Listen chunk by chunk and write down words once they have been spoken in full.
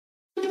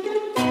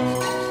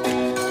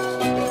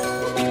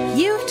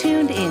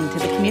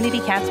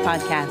Community Cats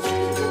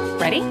podcast.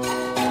 Ready?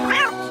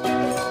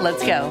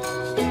 Let's go.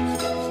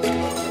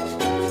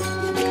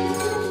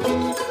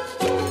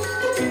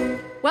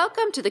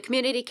 Welcome to the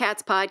Community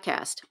Cats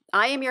podcast.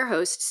 I am your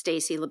host,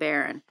 Stacy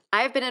LeBaron.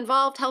 I have been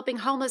involved helping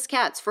homeless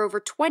cats for over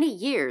 20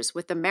 years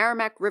with the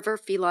Merrimack River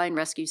Feline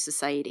Rescue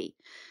Society.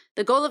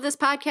 The goal of this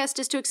podcast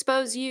is to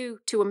expose you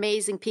to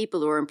amazing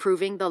people who are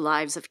improving the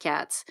lives of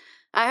cats.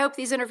 I hope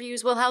these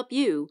interviews will help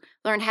you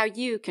learn how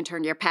you can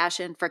turn your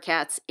passion for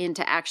cats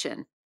into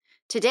action.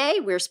 Today,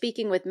 we're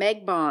speaking with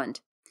Meg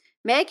Bond.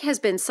 Meg has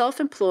been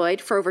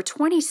self-employed for over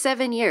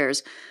 27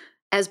 years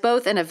as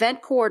both an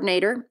event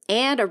coordinator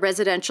and a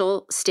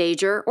residential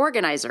stager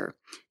organizer.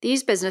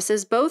 These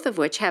businesses, both of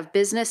which have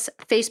business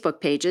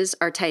Facebook pages,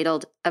 are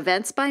titled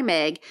Events by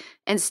Meg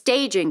and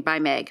Staging by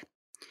Meg.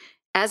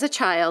 As a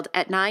child,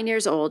 at 9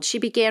 years old, she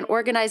began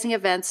organizing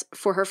events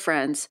for her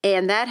friends,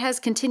 and that has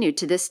continued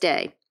to this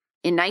day.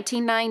 In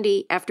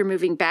 1990, after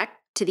moving back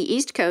to the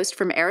East Coast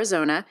from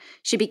Arizona,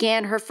 she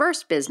began her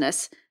first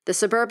business, the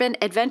Suburban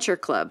Adventure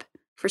Club.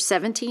 For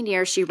 17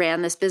 years, she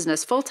ran this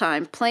business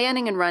full-time,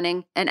 planning and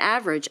running an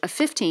average of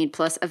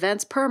 15-plus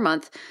events per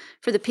month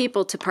for the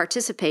people to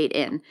participate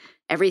in.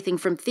 Everything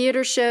from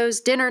theater shows,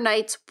 dinner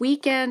nights,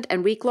 weekend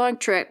and week-long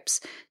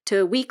trips,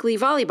 to weekly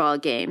volleyball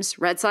games,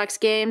 Red Sox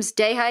games,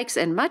 day hikes,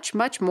 and much,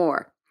 much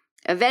more.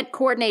 Event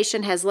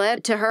coordination has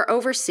led to her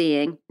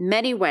overseeing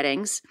many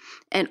weddings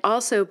and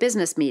also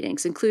business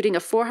meetings, including a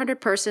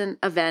 400-person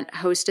event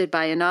hosted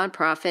by a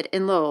nonprofit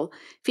in Lowell,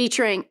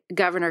 featuring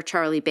Governor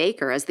Charlie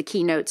Baker as the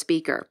keynote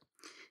speaker.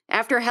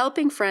 After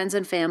helping friends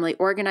and family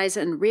organize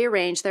and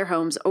rearrange their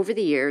homes over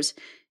the years,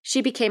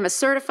 she became a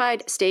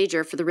certified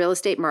stager for the real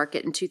estate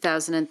market in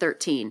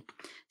 2013.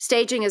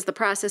 Staging is the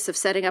process of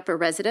setting up a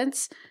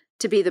residence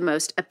to be the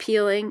most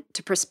appealing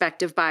to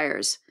prospective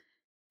buyers.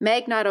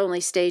 Meg not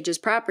only stages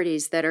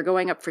properties that are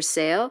going up for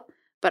sale,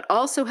 but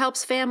also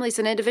helps families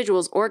and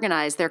individuals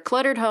organize their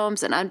cluttered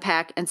homes and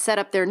unpack and set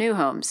up their new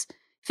homes.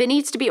 If it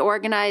needs to be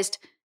organized,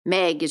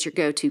 Meg is your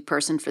go-to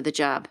person for the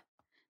job.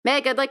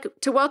 Meg, I'd like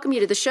to welcome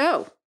you to the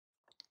show.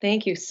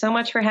 Thank you so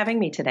much for having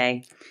me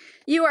today.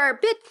 You are a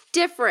bit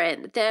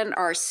different than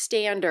our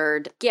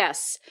standard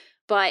guests,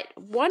 but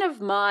one of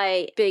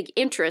my big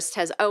interests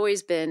has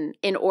always been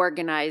in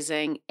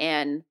organizing,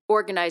 and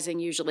organizing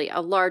usually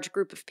a large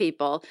group of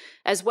people,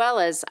 as well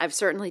as I've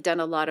certainly done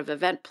a lot of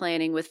event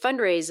planning with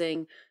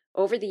fundraising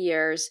over the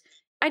years.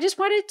 I just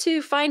wanted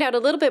to find out a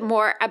little bit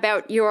more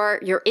about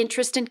your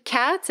interest in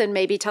cats, and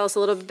maybe tell us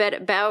a little bit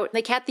about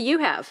the cat that you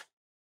have.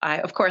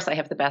 Of course, I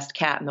have the best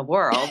cat in the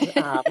world.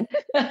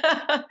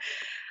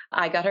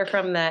 I got her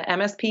from the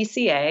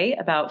MSPCA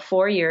about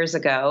 4 years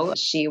ago.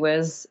 She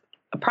was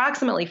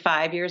approximately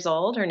 5 years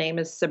old. Her name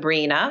is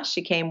Sabrina.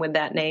 She came with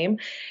that name.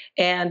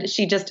 And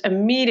she just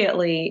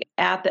immediately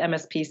at the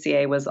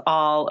MSPCA was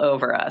all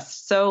over us.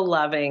 So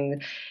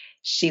loving.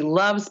 She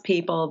loves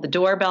people. The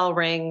doorbell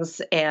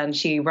rings and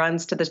she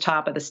runs to the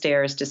top of the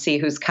stairs to see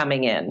who's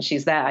coming in.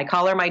 I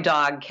call her my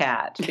dog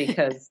cat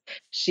because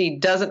she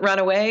doesn't run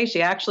away.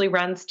 She actually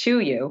runs to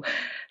you.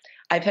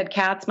 I've had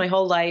cats my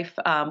whole life.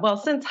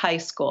 Since high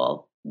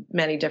school.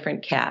 Many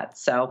different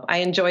cats. So I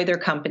enjoy their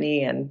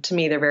company, and to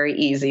me, they're very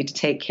easy to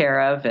take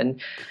care of. And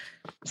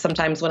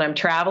sometimes when I'm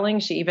traveling,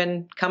 she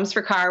even comes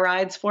for car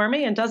rides for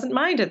me and doesn't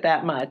mind it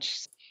that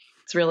much.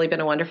 It's really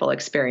been a wonderful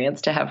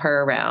experience to have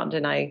her around,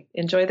 and I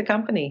enjoy the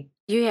company.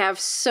 You have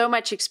so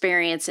much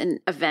experience in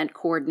event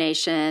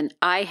coordination.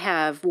 I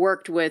have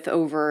worked with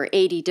over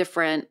 80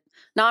 different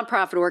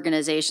nonprofit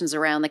organizations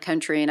around the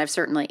country, and I've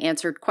certainly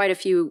answered quite a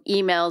few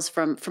emails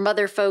from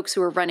other folks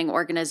who are running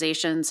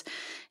organizations.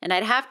 And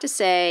I'd have to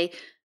say,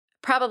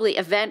 probably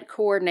event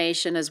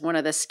coordination is one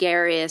of the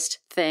scariest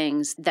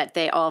things that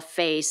they all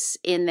face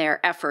in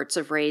their efforts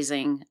of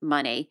raising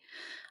money.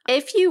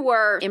 If you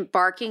were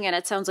embarking, and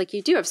it sounds like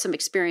you do have some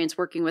experience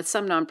working with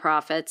some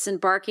nonprofits,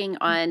 embarking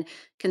on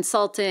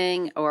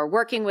consulting or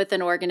working with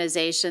an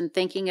organization,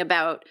 thinking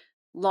about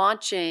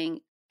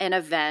launching an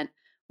event,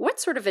 what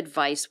sort of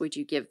advice would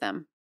you give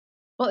them?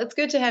 Well, it's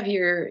good to have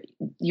your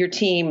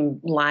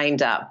team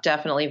lined up.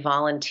 Definitely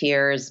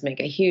volunteers make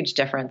a huge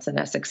difference in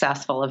a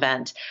successful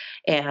event.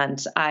 And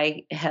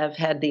I have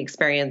had the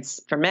experience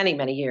for many,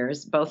 many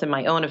years, both in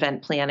my own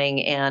event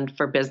planning and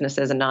for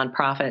businesses and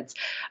nonprofits,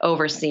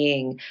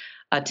 overseeing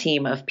a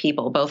team of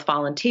people, both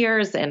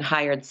volunteers and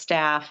hired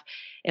staff,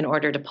 in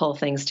order to pull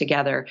things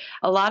together.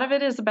 A lot of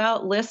it is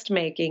about list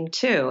making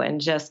too,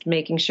 and just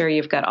making sure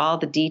you've got all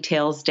the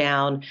details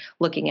down,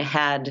 looking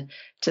ahead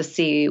to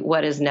see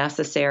what is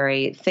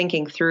necessary,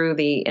 thinking through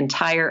the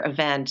entire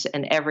event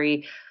and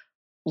every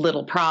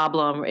little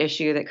problem or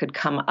issue that could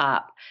come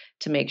up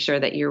to make sure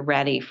that you're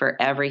ready for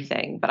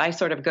everything. But I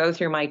sort of go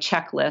through my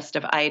checklist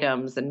of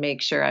items and make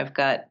sure I've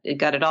got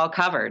it all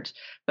covered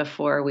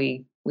before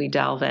we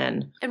delve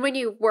in. And when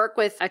you work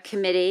with a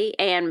committee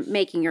and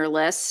making your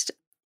list,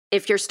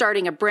 if you're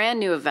starting a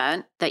brand new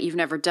event that you've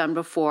never done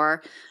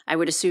before, I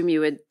would assume you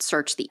would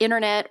search the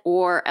internet,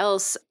 or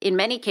else in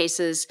many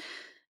cases,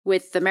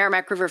 with the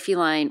Merrimack River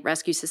Feline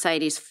Rescue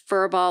Society's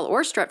Furball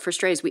or Strut for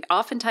Strays, we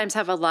oftentimes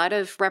have a lot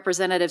of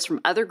representatives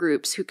from other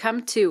groups who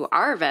come to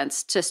our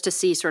events just to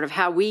see sort of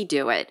how we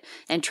do it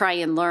and try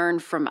and learn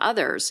from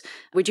others.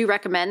 Would you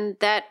recommend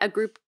that a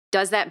group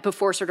does that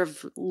before sort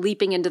of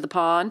leaping into the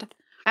pond?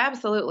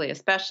 Absolutely,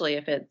 especially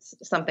if it's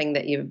something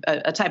that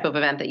a type of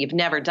event that you've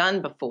never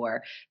done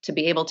before. To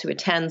be able to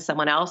attend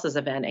someone else's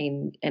event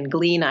and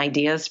glean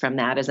ideas from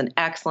that is an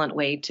excellent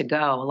way to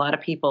go. A lot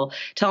of people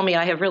tell me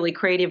I have really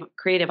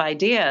creative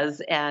ideas,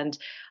 and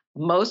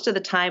most of the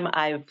time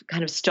I've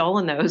kind of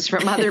stolen those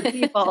from other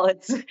people.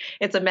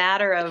 It's a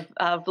matter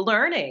of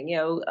learning,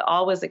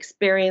 always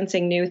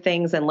experiencing new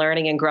things and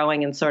learning and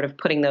growing and sort of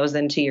putting those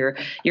into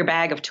your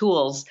bag of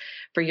tools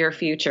for your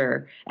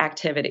future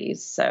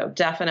activities. So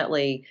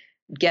definitely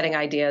getting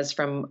ideas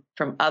from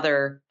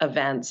other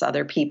events,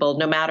 other people,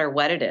 no matter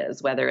what it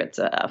is, whether it's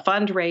a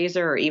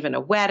fundraiser or even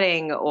a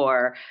wedding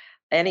or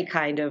any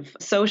kind of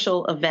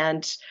social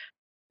event.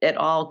 It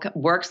all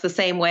works the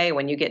same way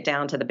when you get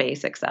down to the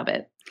basics of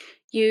it.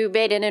 You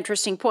made an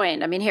interesting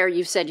point. I mean, here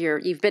you've said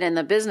you've been in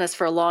the business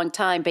for a long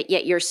time, but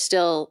yet you're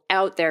still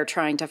out there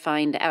trying to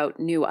find out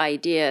new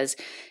ideas.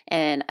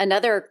 And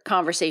another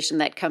conversation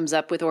that comes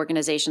up with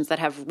organizations that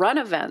have run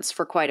events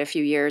for quite a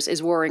few years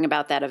is worrying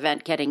about that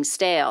event getting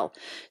stale.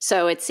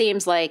 So it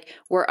seems like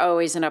we're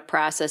always in a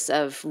process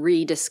of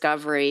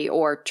rediscovery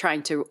or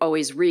trying to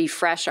always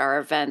refresh our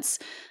events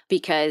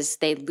because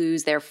they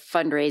lose their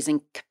fundraising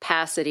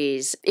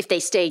capacities if they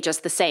stay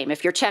just the same,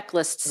 if your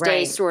checklist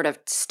stays sort of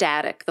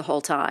static the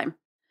whole time.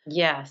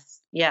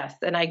 Yes.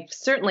 And I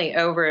certainly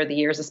over the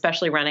years,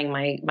 especially running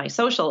my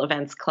social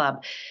events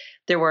club,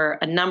 there were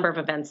a number of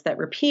events that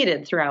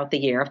repeated throughout the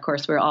year. Of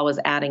course, we're always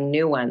adding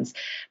new ones,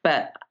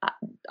 but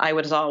I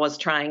was always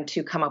trying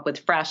to come up with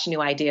fresh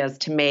new ideas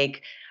to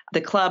make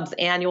the club's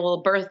annual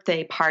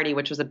birthday party,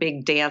 which was a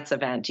big dance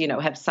event,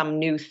 have some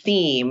new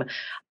theme.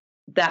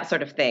 That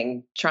sort of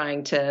thing,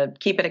 trying to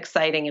keep it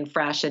exciting and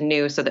fresh and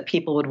new so that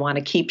people would want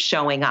to keep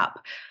showing up.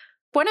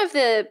 One of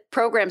the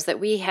programs that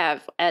we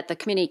have at the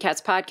Community Cats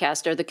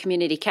Podcast are the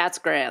Community Cats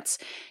Grants.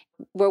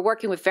 We're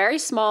working with very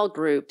small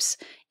groups,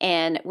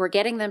 and we're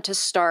getting them to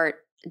start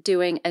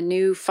doing a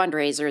new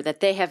fundraiser that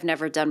they have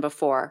never done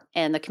before.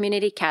 And the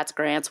Community Cats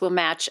Grants will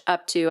match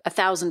up to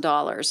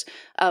 $1,000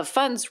 of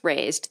funds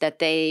raised that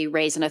they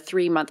raise in a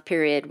 3-month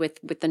period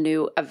with the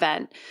new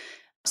event.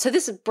 So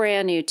this is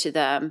brand new to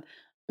them.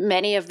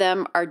 Many of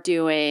them are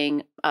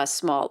doing a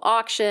small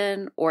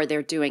auction, or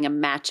they're doing a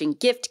matching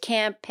gift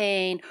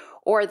campaign,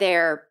 or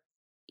they're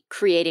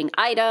creating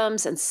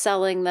items and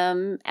selling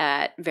them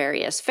at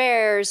various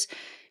fairs.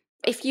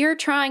 If you're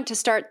trying to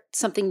start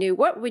something new,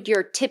 what would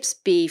your tips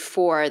be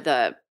for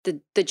the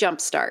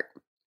jump start?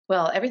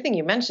 Well, everything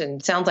you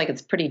mentioned sounds like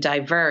it's pretty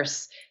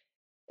diverse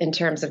in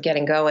terms of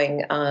getting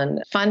going on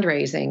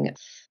fundraising.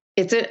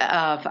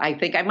 I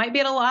think I might be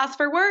at a loss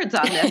for words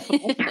on this.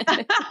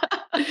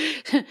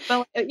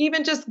 Well,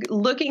 even just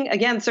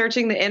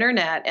searching the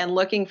internet and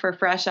looking for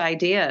fresh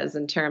ideas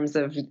in terms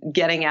of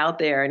getting out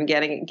there and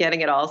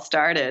getting it all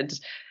started.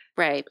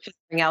 Right.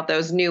 Figuring out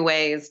those new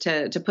ways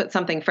to put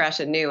something fresh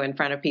and new in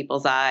front of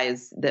people's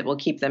eyes that will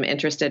keep them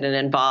interested and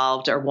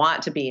involved or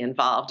want to be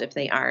involved if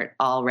they aren't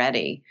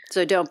already.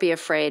 So don't be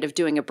afraid of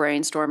doing a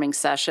brainstorming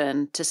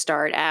session to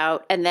start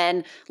out, and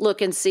then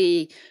look and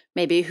see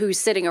maybe who's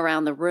sitting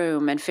around the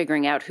room and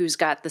figuring out who's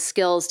got the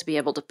skills to be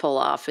able to pull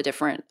off a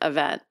different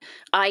event.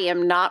 I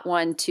am not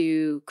one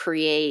to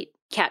create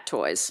cat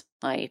toys.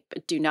 I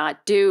do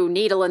not do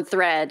needle and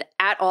thread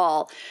at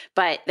all,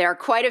 but there are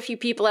quite a few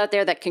people out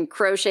there that can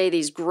crochet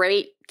these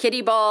great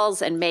kitty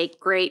balls and make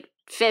great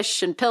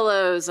fish and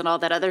pillows and all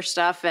that other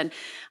stuff, and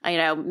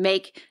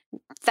make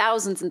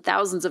thousands and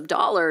thousands of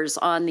dollars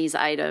on these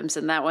items,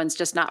 and that one's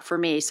just not for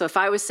me. So if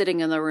I was sitting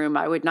in the room,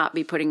 I would not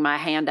be putting my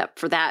hand up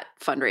for that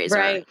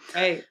fundraiser.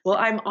 Right. Well,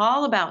 I'm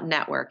all about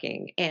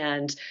networking,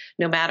 and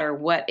no matter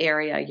what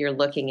area you're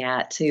looking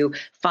at, to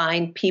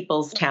find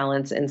people's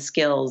talents and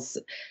skills.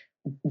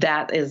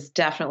 That is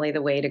definitely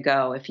the way to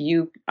go. If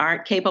you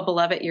aren't capable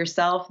of it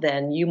yourself,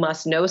 then you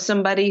must know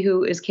somebody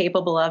who is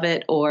capable of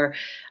it, or,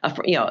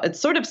 it's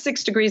sort of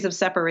 6 degrees of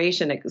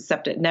separation,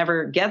 except it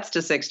never gets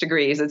to 6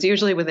 degrees. It's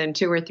usually within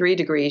 2 or 3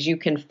 degrees. You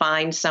can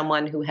find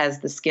someone who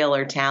has the skill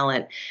or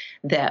talent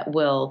that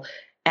will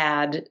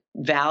add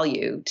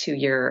value to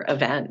your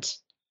event.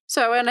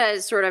 So I want to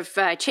sort of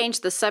change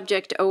the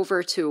subject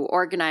over to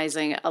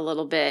organizing a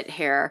little bit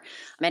here.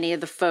 Many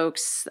of the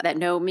folks that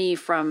know me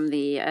from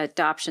the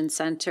adoption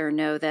center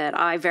know that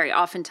I very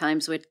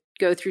oftentimes would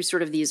go through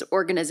sort of these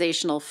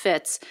organizational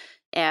fits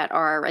at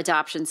our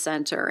adoption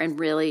center and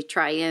really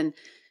try in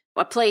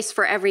a place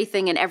for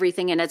everything, and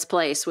everything in its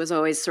place was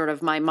always sort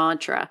of my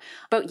mantra.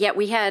 But yet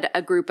we had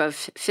a group of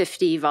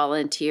 50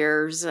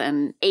 volunteers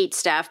and 8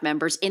 staff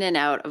members in and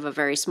out of a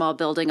very small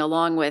building,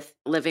 along with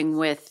living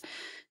with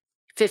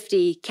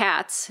 50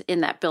 cats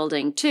in that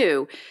building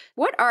too.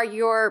 What are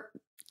your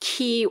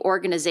key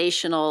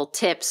organizational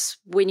tips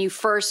when you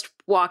first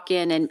walk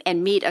in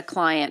and meet a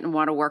client and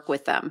want to work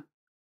with them?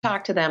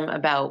 talk to them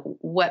about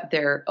what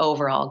their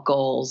overall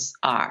goals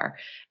are.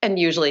 And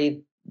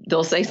usually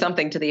they'll say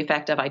something to the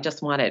effect of, I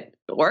just want it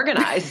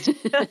organized.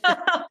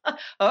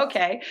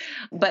 Okay.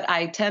 But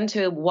I tend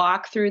to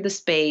walk through the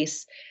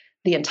space,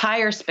 the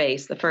entire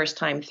space, the first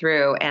time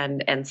through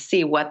and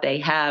see what they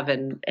have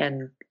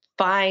and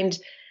find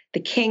the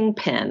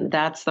kingpin.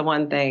 That's the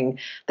one thing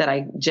that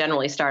I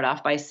generally start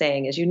off by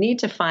saying is you need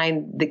to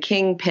find the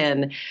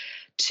kingpin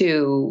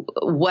to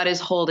what is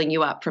holding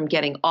you up from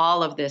getting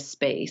all of this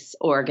space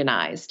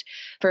organized.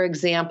 For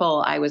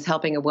example, I was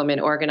helping a woman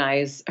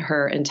organize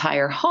her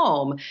entire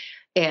home.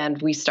 And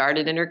we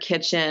started in her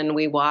kitchen.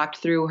 We walked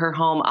through her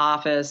home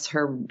office.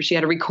 She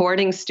had a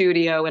recording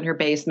studio in her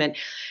basement,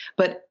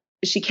 but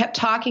she kept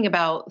talking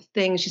about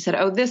things. She said,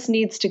 oh, this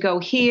needs to go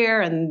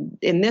here and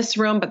in this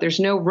room, but there's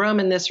no room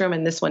in this room,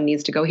 and this one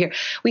needs to go here.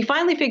 We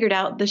finally figured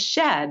out the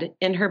shed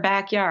in her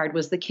backyard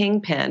was the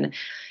kingpin.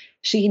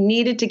 She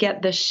needed to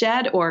get the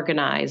shed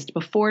organized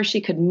before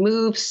she could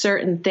move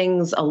certain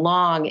things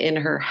along in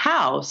her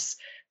house,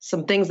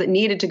 some things that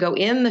needed to go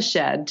in the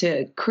shed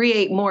to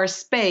create more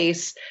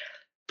space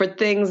for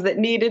things that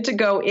needed to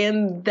go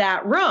in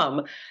that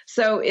room.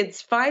 So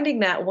it's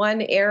finding that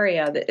one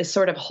area that is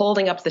sort of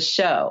holding up the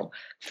show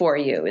for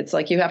you. It's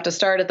like you have to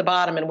start at the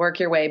bottom and work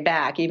your way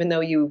back, even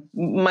though you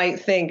might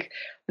think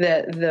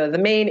that the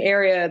main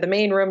area, the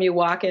main room you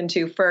walk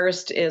into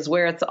first is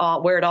where it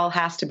all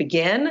has to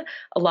begin.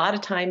 A lot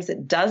of times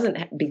it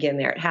doesn't begin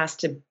there. It has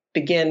to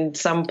begin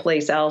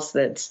someplace else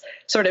that's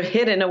sort of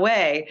hidden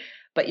away,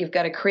 but you've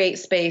got to create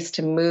space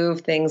to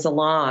move things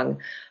along.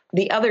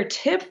 The other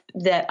tip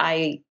that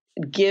I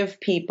give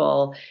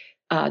people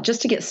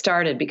just to get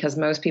started, because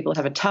most people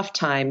have a tough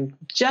time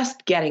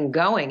just getting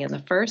going in the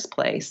first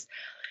place,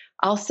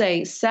 I'll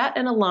say set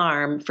an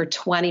alarm for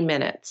 20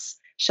 minutes.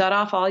 Shut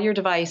off all your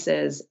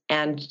devices,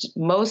 and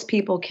most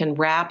people can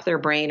wrap their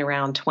brain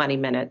around 20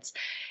 minutes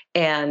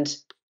and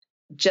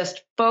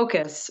just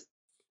focus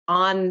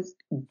on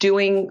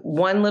doing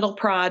one little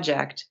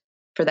project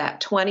for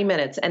that 20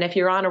 minutes. And if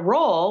you're on a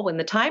roll, when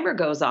the timer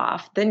goes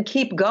off, then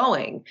keep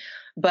going.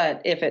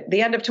 But if at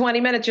the end of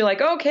 20 minutes, you're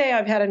like, okay,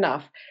 I've had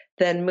enough,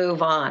 then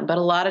move on. But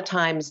a lot of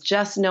times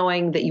just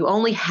knowing that you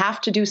only have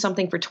to do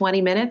something for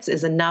 20 minutes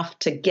is enough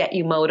to get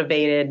you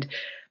motivated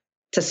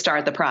to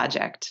start the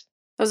project.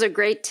 Those are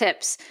great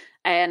tips.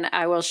 And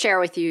I will share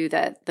with you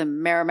that the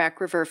Merrimack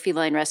River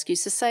Feline Rescue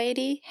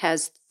Society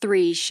has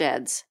 3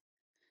 sheds.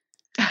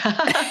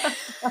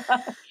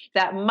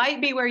 That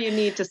might be where you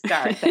need to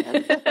start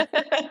then.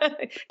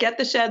 Get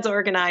the sheds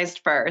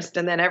organized first,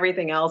 and then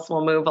everything else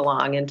will move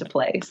along into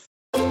place.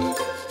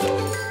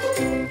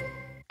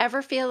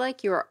 Ever feel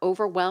like you are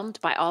overwhelmed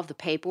by all of the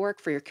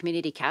paperwork for your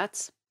community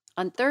cats?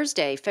 On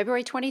Thursday,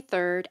 February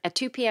 23rd at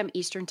 2 p.m.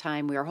 Eastern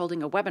Time, we are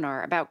holding a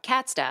webinar about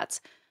Cat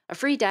Stats, a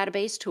free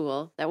database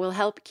tool that will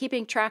help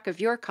keeping track of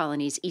your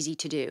colonies easy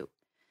to do.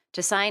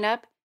 To sign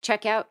up,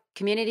 check out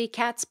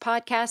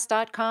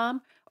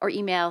communitycatspodcast.com or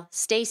email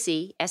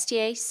Stacy,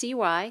 Stacy,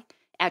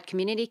 at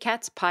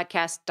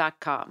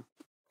communitycatspodcast.com.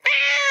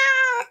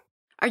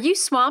 Are you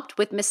swamped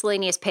with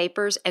miscellaneous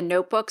papers and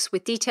notebooks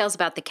with details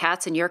about the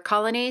cats in your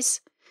colonies?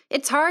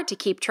 It's hard to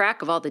keep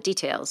track of all the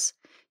details.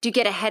 Do you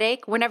get a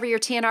headache whenever your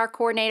TNR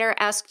coordinator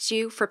asks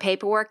you for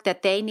paperwork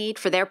that they need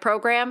for their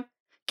program?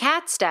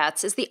 Cat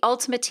Stats is the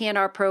ultimate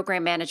TNR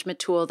program management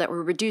tool that will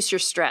reduce your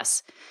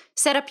stress.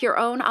 Set up your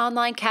own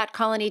online cat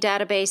colony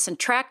database and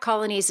track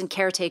colonies and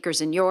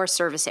caretakers in your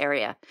service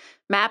area.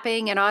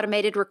 Mapping and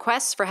automated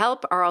requests for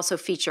help are also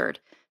featured.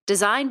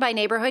 Designed by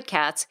Neighborhood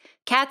Cats,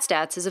 Cat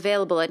Stats is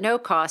available at no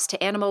cost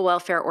to animal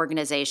welfare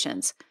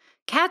organizations.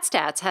 Cat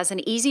Stats has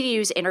an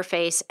easy-to-use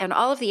interface, and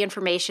all of the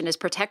information is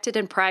protected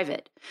and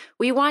private.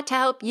 We want to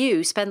help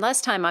you spend less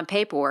time on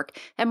paperwork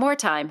and more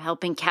time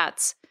helping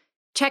cats.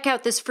 Check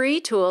out this free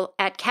tool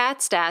at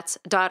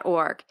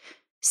catstats.org,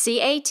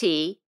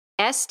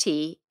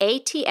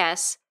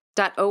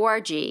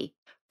 catstats.org,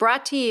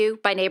 brought to you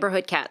by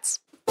Neighborhood Cats.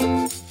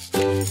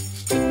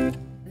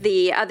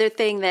 The other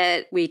thing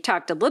that we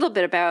talked a little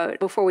bit about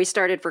before we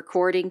started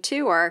recording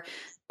too are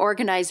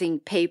organizing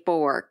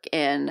paperwork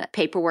and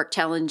paperwork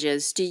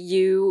challenges. Do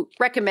you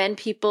recommend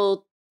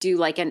people do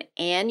like an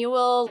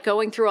annual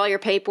going through all your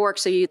paperwork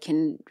so you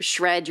can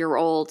shred your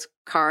old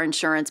car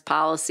insurance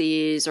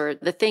policies or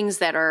the things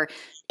that are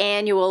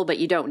annual, but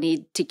you don't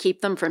need to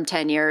keep them from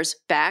 10 years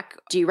back?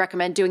 Do you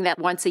recommend doing that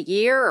once a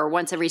year or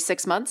once every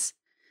 6 months?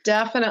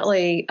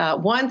 Definitely.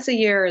 Once a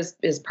year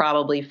is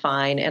probably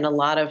fine. And a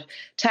lot of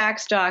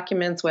tax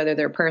documents, whether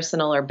they're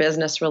personal or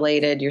business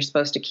related, you're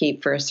supposed to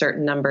keep for a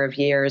certain number of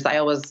years. I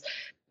always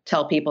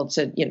tell people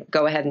to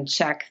go ahead and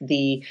check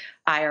the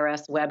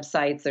IRS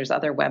websites. There's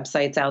other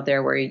websites out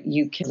there where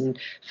you can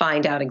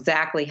find out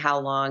exactly how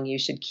long you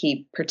should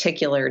keep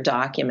particular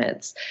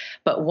documents.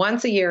 But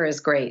once a year is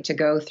great to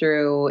go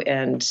through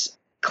and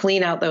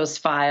clean out those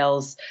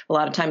files. A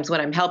lot of times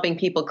when I'm helping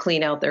people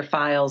clean out their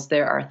files,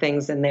 there are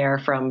things in there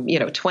from,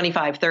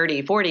 25,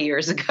 30, 40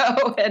 years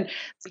ago. And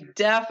we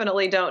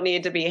definitely don't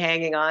need to be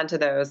hanging on to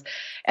those.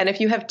 And if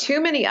you have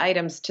too many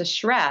items to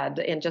shred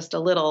in just a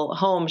little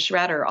home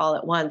shredder all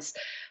at once,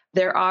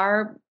 there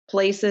are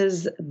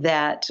places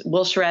that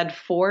will shred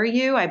for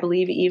you. I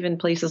believe even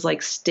places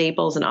like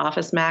Staples and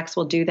Office Max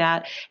will do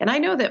that. And I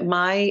know that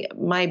my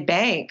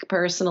bank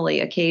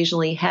personally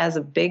occasionally has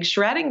a big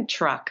shredding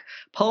truck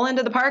pull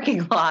into the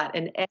parking lot,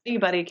 and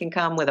anybody can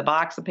come with a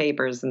box of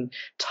papers and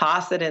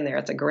toss it in there.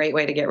 It's a great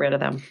way to get rid of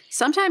them.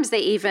 Sometimes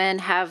they even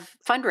have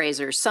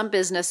fundraisers. Some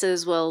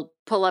businesses will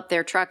pull up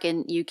their truck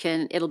and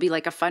it'll be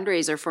like a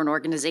fundraiser for an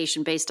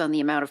organization based on the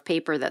amount of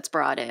paper that's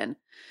brought in.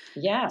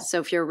 Yeah. So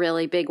if you're a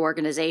really big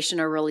organization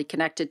or really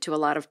connected to a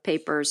lot of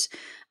papers,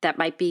 that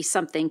might be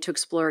something to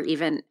explore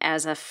even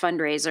as a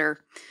fundraiser.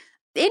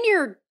 In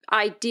your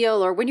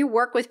ideal, or when you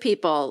work with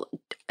people,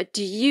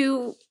 do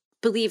you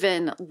believe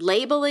in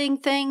labeling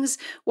things?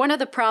 One of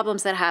the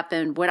problems that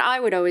happened when I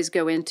would always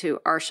go into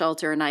our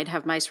shelter and I'd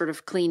have my sort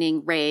of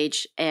cleaning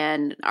rage,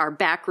 and our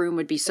back room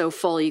would be so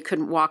full you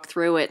couldn't walk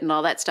through it and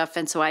all that stuff.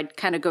 And so I'd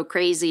kind of go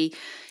crazy,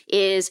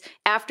 is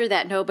after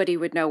that, nobody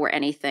would know where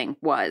anything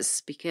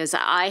was because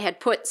I had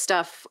put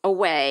stuff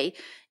away.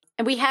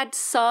 And we had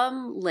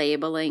some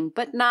labeling,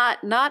 but not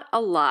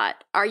a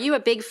lot. Are you a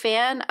big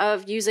fan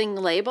of using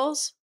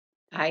labels?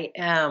 I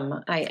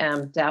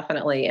am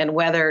definitely. And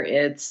whether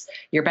it's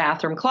your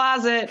bathroom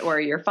closet or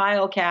your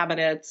file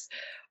cabinets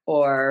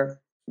or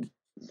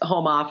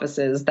home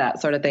offices, that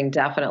sort of thing,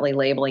 definitely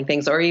labeling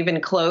things, or even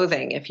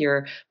clothing. If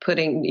you're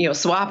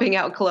swapping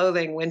out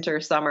clothing, winter,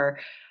 summer,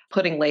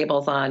 putting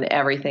labels on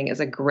everything is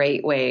a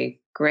great way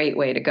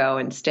to go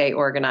and stay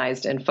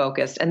organized and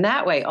focused. And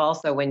that way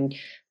also, when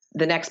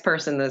the next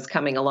person that's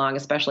coming along,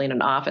 especially in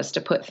an office,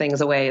 to put things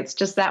away, it's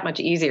just that much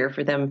easier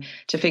for them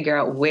to figure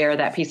out where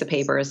that piece of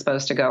paper is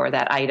supposed to go or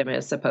that item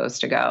is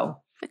supposed to go.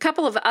 A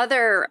couple of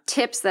other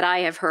tips that I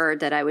have heard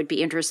that I would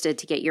be interested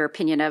to get your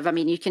opinion of. I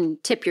mean, you can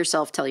tip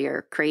yourself till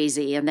you're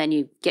crazy and then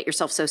you get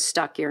yourself so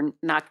stuck you're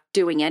not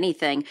doing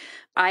anything.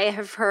 I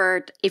have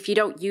heard if you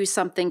don't use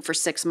something for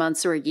 6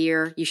 months or a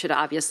year, you should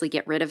obviously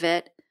get rid of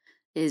it.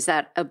 Is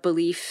that a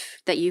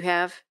belief that you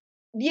have?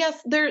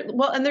 Yes,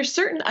 and there's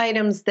certain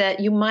items that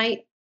you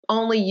might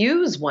only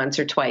use once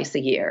or twice a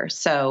year.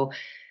 So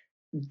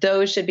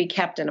those should be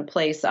kept in a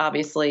place,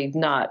 obviously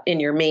not in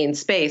your main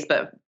space,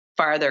 but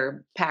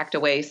farther packed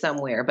away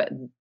somewhere, but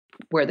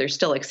where they're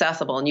still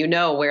accessible and you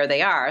know where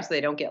they are so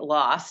they don't get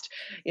lost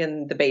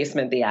in the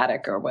basement, the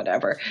attic, or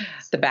whatever,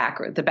 the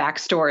back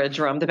storage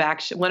room,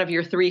 one of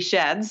your 3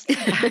 sheds.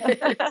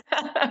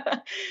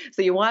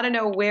 So you want to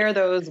know where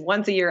those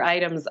once a year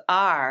items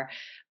are.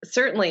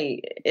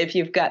 Certainly, if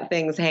you've got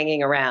things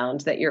hanging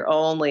around that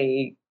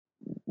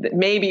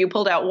maybe you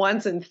pulled out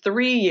once in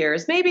 3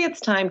 years, maybe it's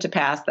time to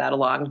pass that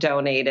along,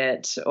 donate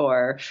it,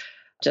 or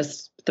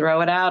just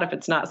throw it out if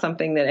it's not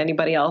something that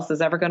anybody else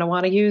is ever going to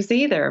want to use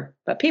either.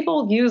 But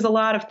people use a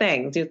lot of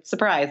things. It's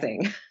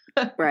surprising.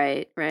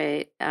 Right.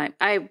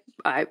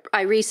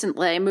 I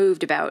recently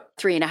moved about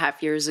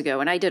 3.5 years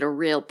ago, and I did a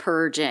real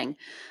purging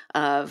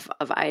of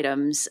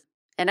items.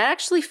 And it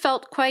actually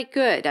felt quite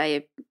good.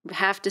 I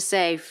have to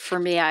say, for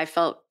me, I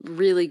felt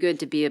really good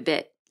to be a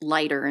bit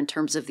lighter in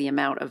terms of the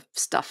amount of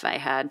stuff I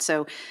had.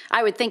 So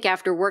I would think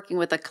after working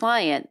with a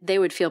client, they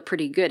would feel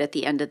pretty good at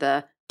the end of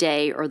the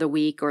day or the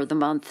week or the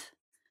month.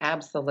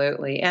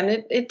 Absolutely.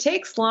 And it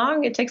takes a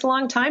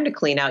long time to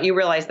clean out. You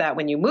realize that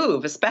when you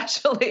move,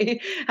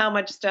 especially how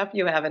much stuff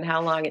you have and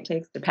how long it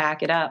takes to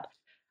pack it up.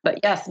 But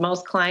yes,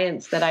 most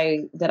clients that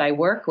I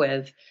work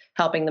with,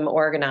 helping them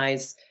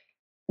organize,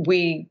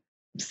 we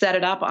set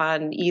it up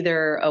on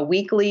either a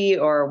weekly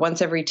or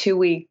once every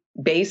 2-week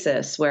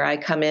basis where I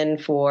come in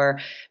for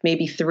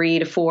maybe 3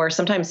 to 4,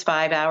 sometimes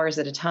 5 hours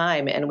at a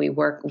time. And we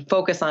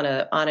focus on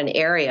an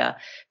area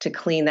to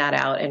clean that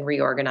out and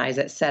reorganize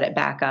it, set it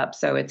back up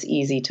so it's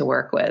easy to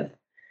work with.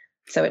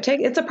 So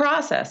it's a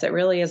process. It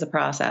really is a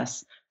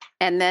process.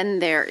 And then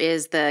there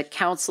is the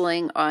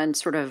counseling on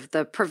sort of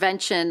the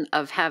prevention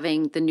of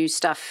having the new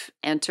stuff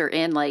enter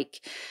in.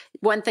 Like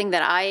one thing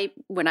that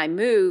when I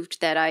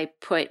moved that I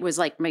put was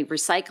like my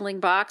recycling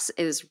box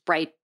is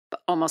right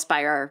almost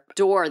by our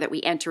door that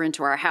we enter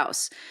into our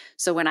house.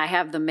 So when I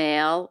have the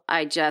mail,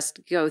 I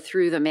just go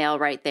through the mail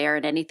right there,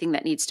 and anything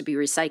that needs to be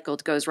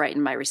recycled goes right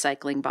in my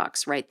recycling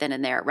box right then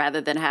and there, rather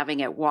than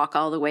having it walk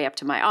all the way up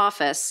to my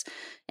office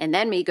and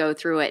then me go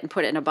through it and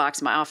put it in a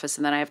box in my office,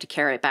 and then I have to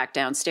carry it back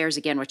downstairs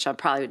again, which I'll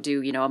probably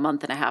do, a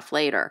month and a half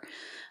later.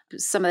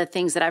 Some of the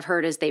things that I've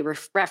heard is they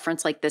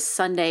reference like this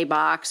Sunday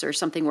box or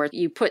something where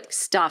you put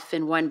stuff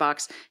in one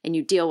box and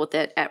you deal with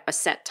it at a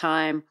set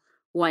time,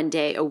 one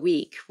day a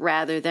week,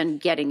 rather than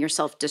getting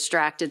yourself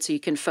distracted so you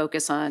can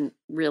focus on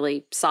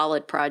really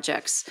solid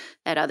projects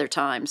at other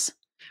times.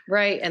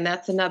 Right. And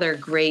that's another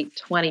great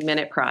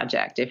 20-minute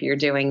project. If you're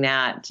doing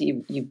that,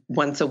 you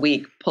once a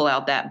week pull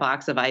out that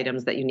box of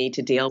items that you need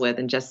to deal with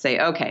and just say,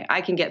 okay,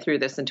 I can get through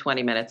this in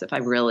 20 minutes if I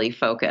really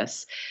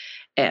focus.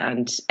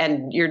 And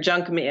your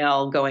junk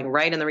mail going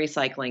right in the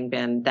recycling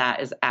bin,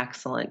 that is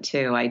excellent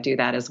too. I do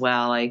that as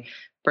well. I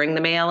bring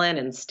the mail in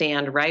and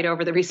stand right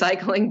over the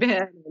recycling bin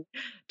and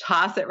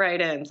toss it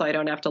right in so I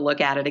don't have to look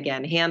at it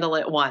again. Handle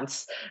it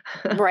once.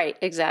 Right,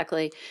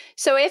 exactly.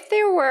 So if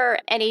there were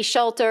any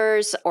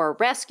shelters or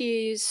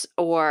rescues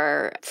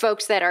or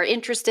folks that are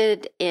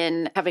interested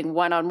in having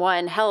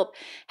one-on-one help,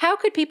 how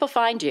could people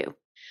find you?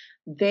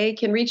 They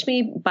can reach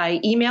me by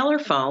email or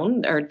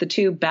phone, are the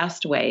two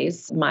best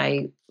ways.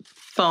 My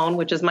phone,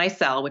 which is my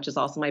cell, which is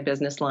also my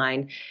business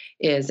line,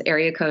 is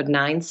area code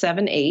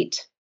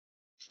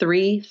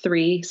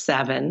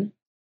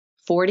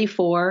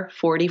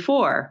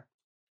 978-337-4444.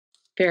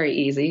 Very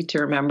easy to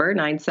remember,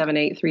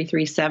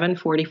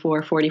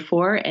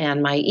 978-337-4444.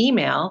 And my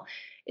email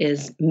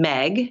is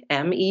Meg,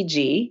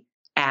 M-E-G,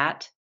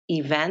 at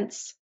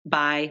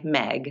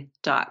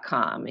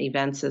eventsbymeg.com.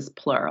 Events is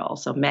plural.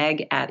 So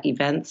Meg at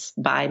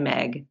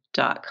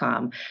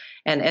eventsbymeg.com.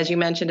 And as you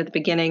mentioned at the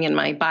beginning in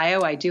my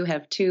bio, I do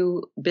have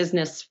two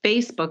business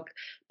Facebook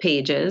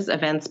pages,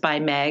 Events by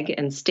Meg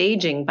and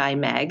Staging by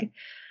Meg.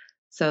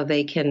 So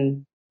they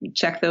can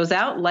check those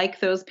out, like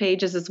those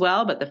pages as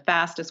well. But the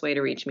fastest way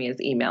to reach me is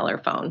email or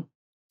phone.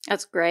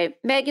 That's great.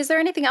 Meg, is there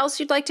anything else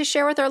you'd like to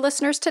share with our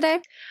listeners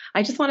today?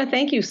 I just want to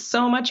thank you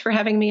so much for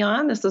having me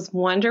on. This was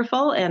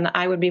wonderful, and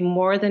I would be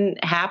more than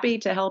happy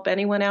to help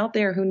anyone out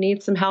there who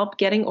needs some help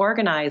getting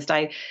organized.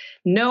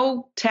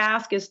 No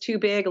task is too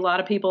big. A lot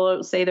of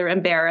people say they're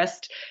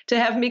embarrassed to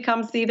have me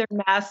come see their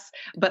mess,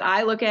 but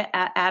I look at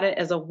it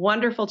as a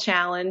wonderful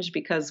challenge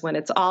because when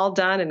it's all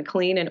done and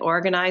clean and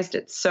organized,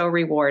 it's so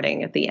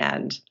rewarding at the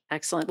end.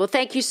 Excellent. Well,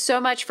 thank you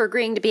so much for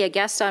agreeing to be a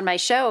guest on my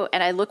show,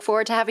 and I look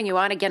forward to having you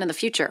on again in the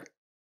future.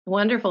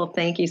 Wonderful.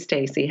 Thank you,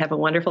 Stacy. Have a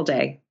wonderful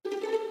day.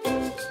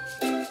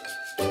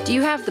 Do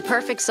you have the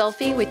perfect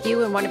selfie with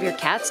you and one of your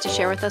cats to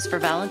share with us for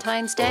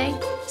Valentine's Day?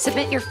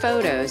 Submit your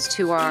photos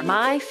to our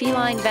My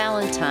Feline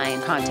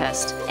Valentine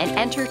contest and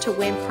enter to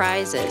win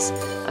prizes: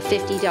 a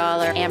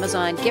 $50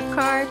 Amazon gift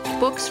card,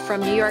 books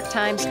from New York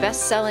Times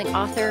best-selling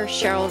author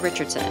Cheryl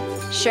Richardson.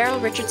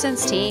 Cheryl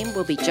Richardson's team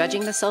will be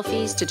judging the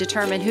selfies to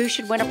determine who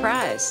should win a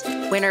prize.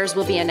 Winners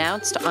will be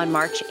announced on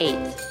March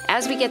 8th.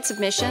 As we get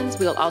submissions,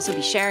 we will also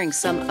be sharing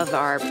some of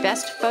our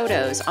best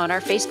photos on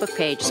our Facebook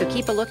page, so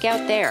keep a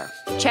lookout there.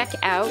 Check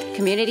out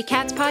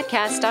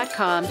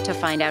communitycatspodcast.com to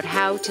find out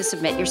how to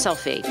submit your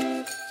selfie.